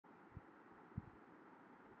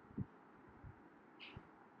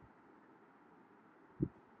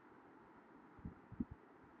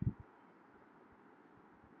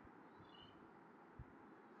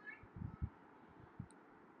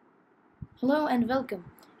Hello and welcome.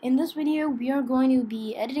 In this video, we are going to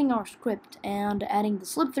be editing our script and adding the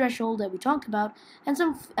slip threshold that we talked about, and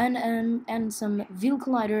some Wheel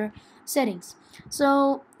Collider settings.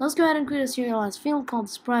 So let's go ahead and create a serialized field called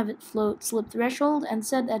this private float slip threshold and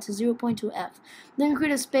set that to 0.2f. Then we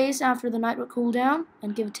create a space after the nitro cooldown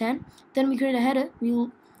and give it 10. Then we create a header Wheel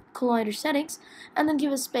Collider settings and then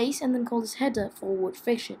give a space and then call this header forward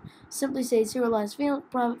friction. Simply say serialized field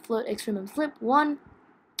private float extremum slip 1.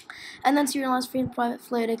 And then serialized field private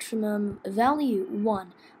float extremum value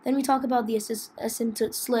 1. Then we talk about the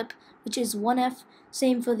asymptote slip, which is 1f,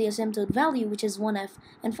 same for the asymptote value, which is 1f,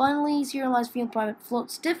 and finally serialized field private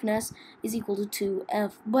float stiffness is equal to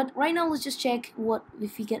 2f. But right now let's just check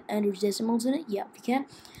if we can enter decimals in it. Yeah, we can.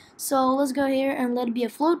 So let's go here and let it be a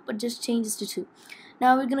float, but just change this to 2.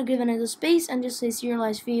 Now we're gonna give another space and just say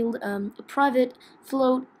serialized field private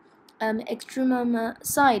float extremum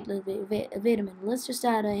side. Wait a minute, let's just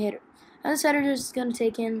add a header. And this header is going to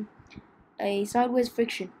take in a sideways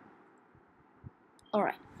friction.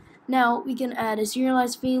 Alright, now we can add a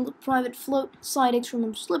serialized field private float side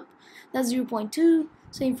extremum slip, that's 0.2.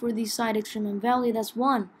 Same for the side extremum value, that's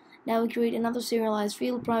 1. Now we create another serialized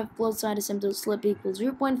field private float side asymptote slip equals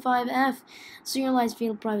 0.5f. Serialized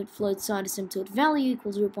field private float side asymptote value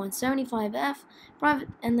equals 0.75f. Private,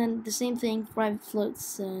 and then the same thing, private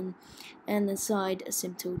floats and the side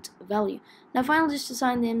asymptote value. Now finally, just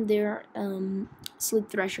assign them their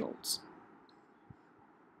slip thresholds,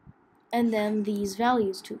 and then these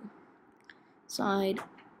values too. Side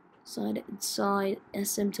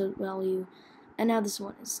asymptote value, and now this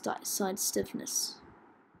one is side stiffness.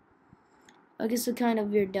 Okay, so kind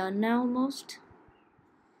of we're done now almost.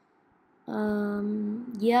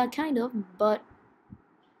 Yeah, kind of, but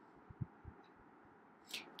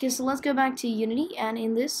okay, so let's go back to Unity, and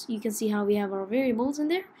in this you can see how we have our variables in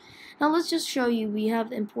there. Now let's just show you, we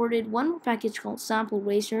have imported one more package called Sample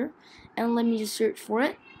Racer, and let me just search for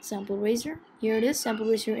it. Sample Racer, here it is, Sample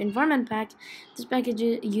Racer environment pack. This package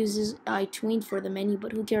uses iTween for the menu,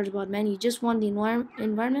 but who cares about menu? You just want the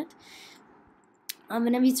environment.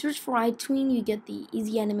 Whenever you search for iTween, you get the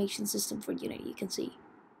easy animation system for Unity, you can see.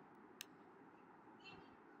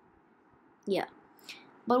 Yeah.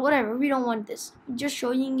 But whatever, we don't want this. Just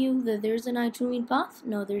showing you that there's an iTween path.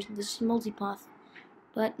 No, there's this multipath,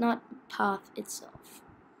 but not path itself.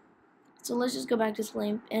 So let's just go back to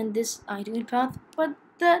Slam and this iTween path, but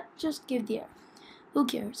that just give the error. Who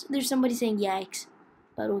cares? There's somebody saying yikes,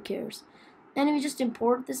 but who cares? And we just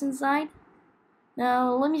import this inside.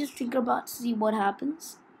 Now let me just think about to see what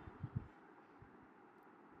happens.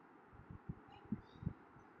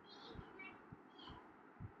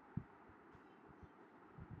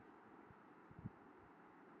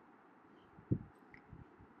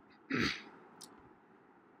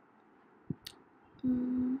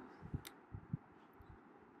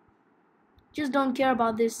 Just don't care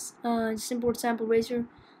about this. Just import Sample Racer.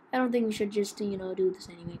 I don't think we should just do this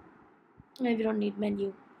anyway. If you don't need menu,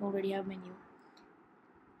 you already have menu.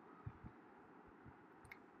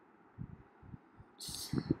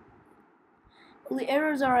 Well, the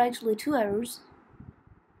errors are actually 2 errors.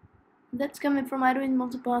 That's coming from iTween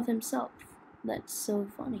Multipath himself. That's so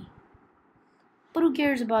funny. But who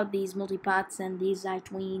cares about these multipaths and these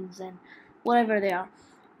iTweens and whatever they are?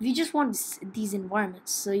 If you just want these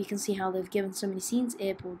environments, so you can see how they've given so many scenes: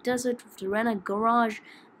 airport, desert, arena, garage,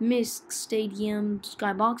 Misk, stadium,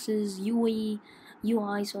 skyboxes, UI,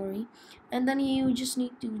 sorry. And then you just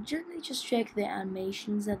need to gently just check the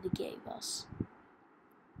animations that they gave us.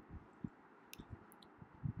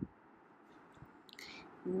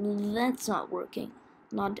 That's not working.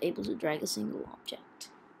 Not able to drag a single object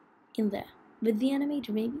in there. With the animator,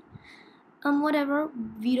 maybe. Whatever.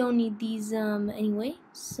 We don't need these anyway.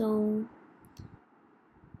 So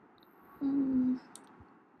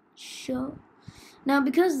sure. Now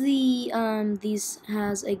because these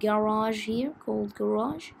has a garage here called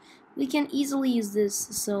garage, we can easily use this.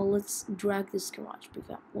 So let's drag this garage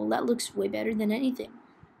prefab. Well, that looks way better than anything.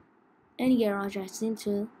 Any garage I seem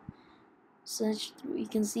to. Such you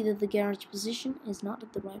can see that the garage position is not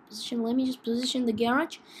at the right position. Let me just position the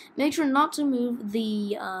garage. Make sure not to move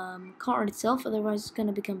the car itself, otherwise it's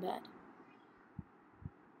gonna become bad.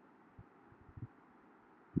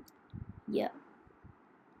 Yeah,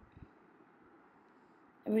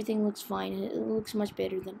 everything looks fine. It looks much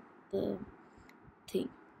better than the thing.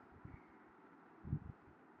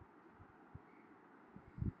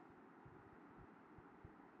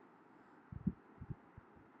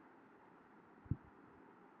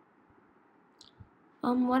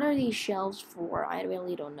 What are these shelves for? I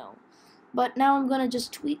really don't know. But now I'm gonna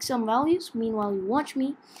just tweak some values. Meanwhile, you watch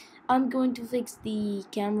me. I'm going to fix the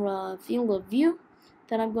camera field of view.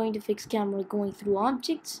 Then I'm going to fix camera going through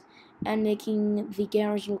objects and making the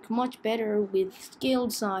garage look much better with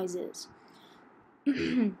scaled sizes.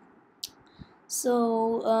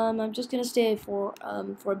 So I'm just gonna stay for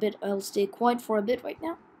a bit. I'll stay quiet for a bit right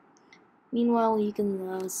now. Meanwhile, you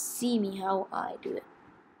can see me how I do it.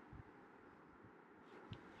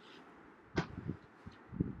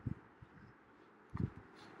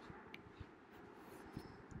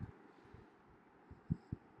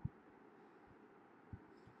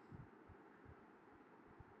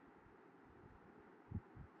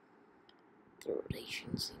 The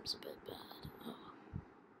rotation seems a bit bad. Oh.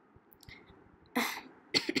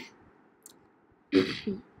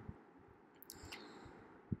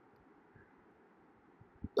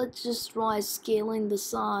 Let's just try scaling the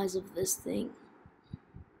size of this thing.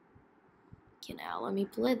 Okay, now let me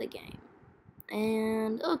play the game.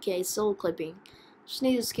 And okay, soul clipping. Just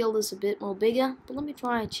need to scale this a bit more bigger, but let me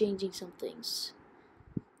try changing some things.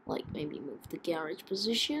 Like maybe move the garage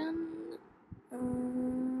position.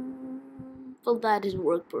 Well, that didn't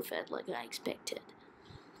work perfect like I expected.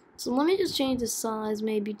 So let me just change the size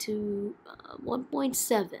maybe to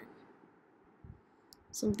 1.7.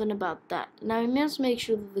 Something about that. Now I must make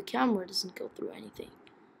sure that the camera doesn't go through anything.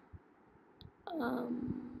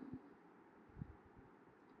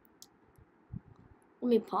 Let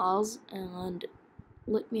me pause and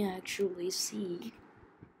let me actually see.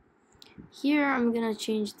 Here I'm gonna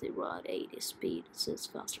change the rod 80 speed so it's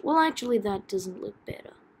faster. Well, actually that doesn't look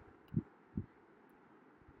better.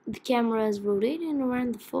 The camera is rotating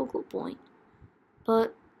around the focal point,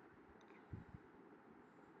 but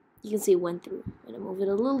you can see it went through. I'm gonna move it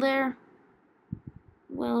a little there.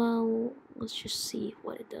 Well, let's just see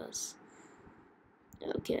what it does.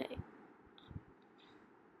 Okay.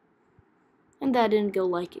 And that didn't go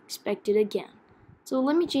like expected again. So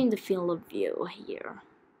let me change the field of view here.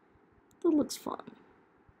 That looks fun.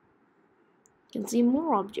 You can see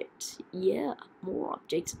more objects. Yeah, more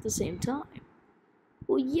objects at the same time.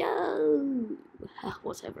 Oh, yo!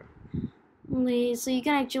 Whatever. So you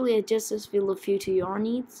can actually adjust this field of view to your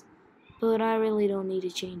needs, but I really don't need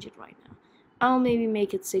to change it right now. I'll maybe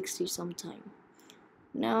make it 60 sometime.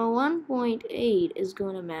 Now 1.8 is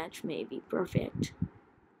going to match maybe perfect.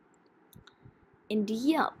 And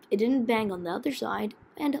yup, it didn't bang on the other side.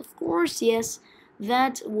 And of course, yes,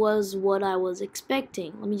 that was what I was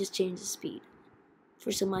expecting. Let me just change the speed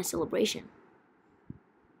for some of my celebration.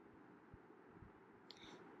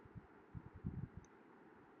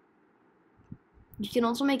 You can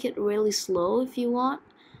also make it really slow if you want,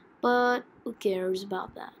 but who cares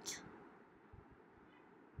about that?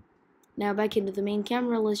 Now back into the main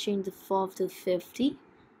camera, let's change the FOV to 50.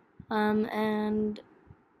 And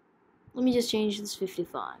let me just change this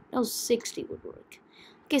 55. No, 60 would work.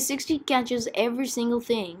 Okay, 60 catches every single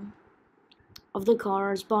thing of the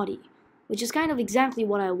car's body, which is kind of exactly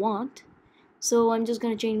what I want. So I'm just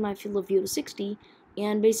gonna change my field of view to 60,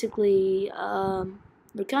 and basically,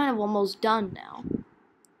 we're kind of almost done now.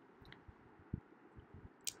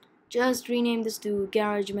 Just rename this to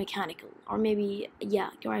Garage Mechanical, or maybe, yeah,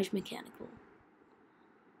 Garage Mechanical.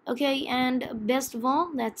 Okay, and best of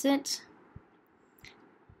all, that's it.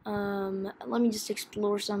 Let me just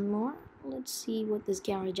explore some more. Let's see what this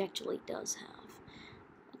garage actually does have.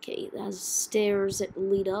 Okay, it has stairs that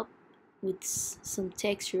lead up with some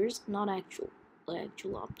textures, not actual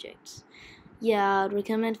objects. Yeah, I'd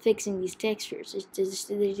recommend fixing these textures.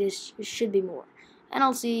 There just should be more. And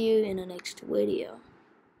I'll see you in the next video.